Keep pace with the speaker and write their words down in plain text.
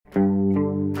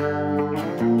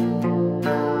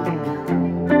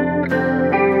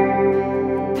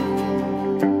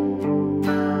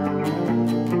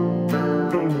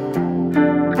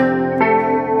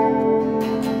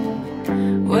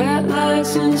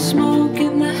smoke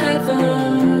in the heather.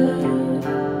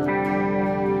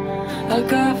 I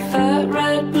got fat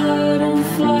red blood and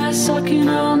flies sucking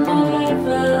on my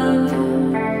leather.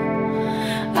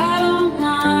 I don't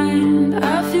mind,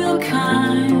 I feel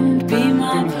kind, be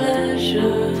my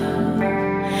pleasure.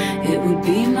 It would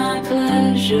be my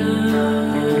pleasure.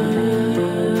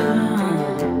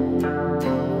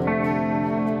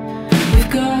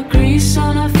 We've got grease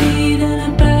on our feet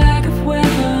and a bag of weather.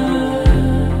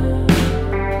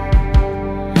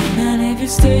 And if it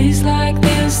stays like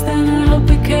this, then I hope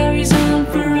it carries on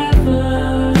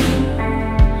forever.